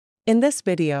In this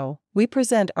video, we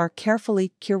present our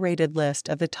carefully curated list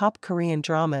of the top Korean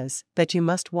dramas that you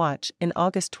must watch in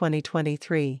August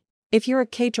 2023. If you're a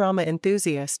K-drama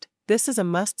enthusiast, this is a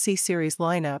must-see series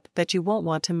lineup that you won't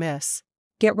want to miss.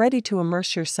 Get ready to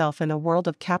immerse yourself in a world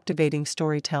of captivating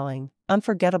storytelling,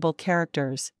 unforgettable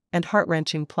characters, and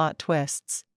heart-wrenching plot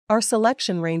twists. Our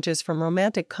selection ranges from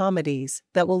romantic comedies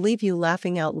that will leave you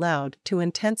laughing out loud to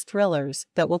intense thrillers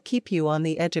that will keep you on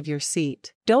the edge of your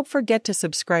seat. Don't forget to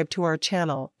subscribe to our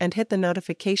channel and hit the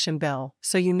notification bell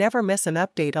so you never miss an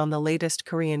update on the latest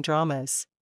Korean dramas.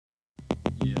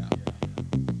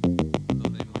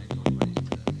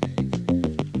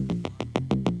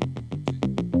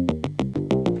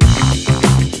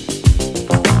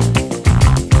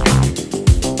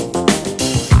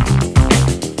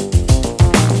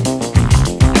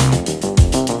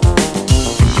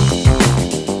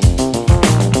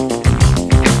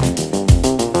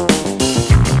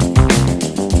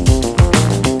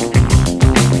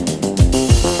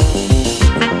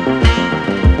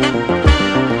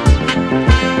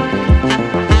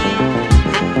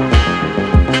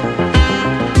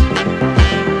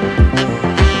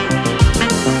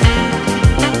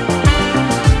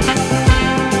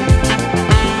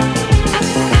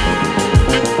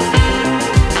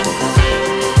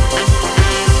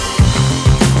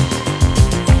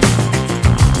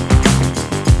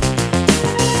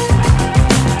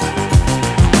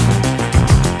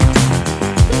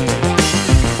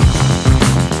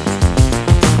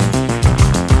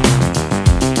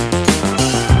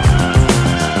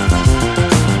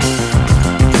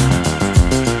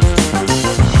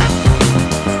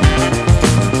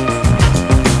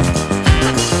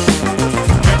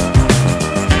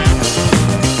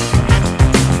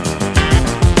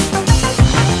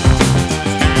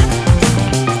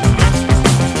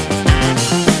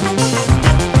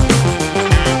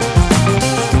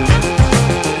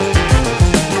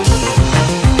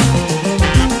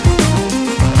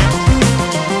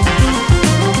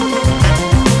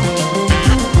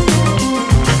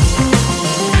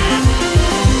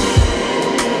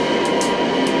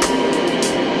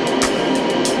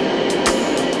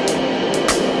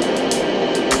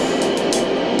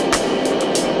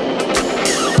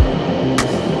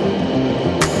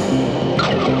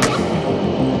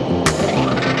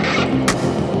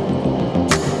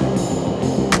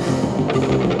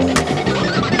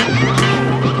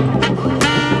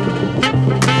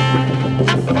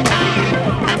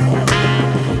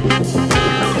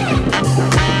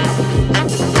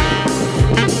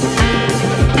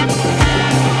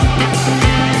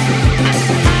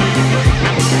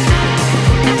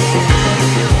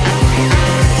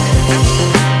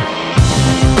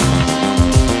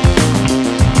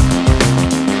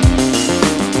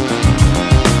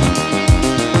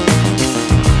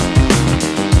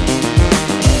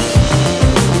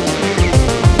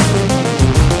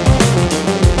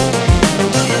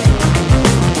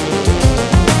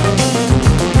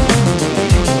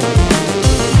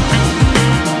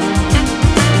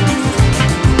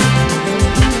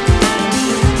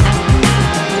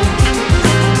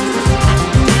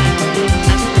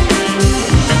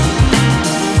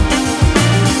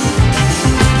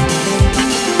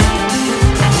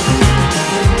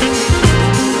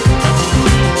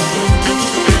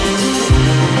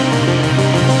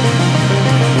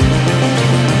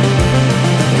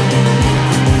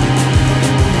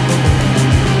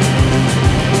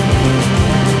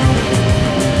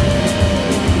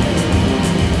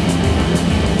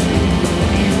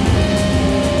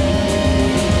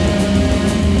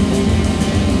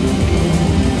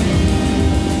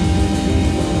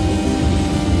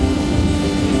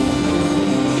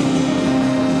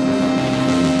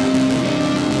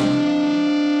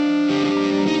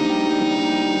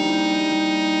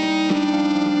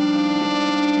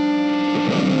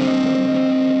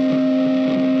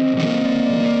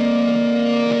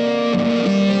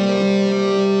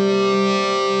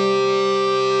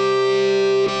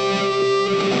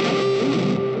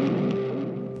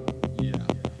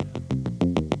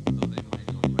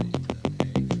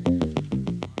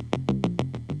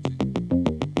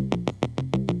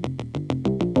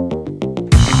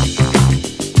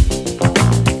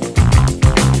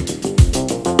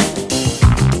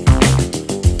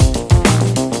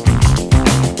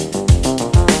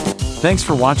 Thanks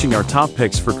for watching our top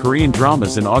picks for Korean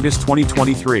dramas in August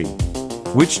 2023.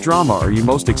 Which drama are you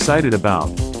most excited about?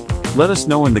 Let us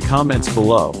know in the comments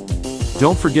below.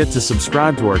 Don't forget to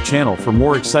subscribe to our channel for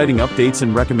more exciting updates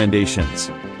and recommendations.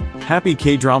 Happy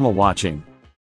K-drama watching!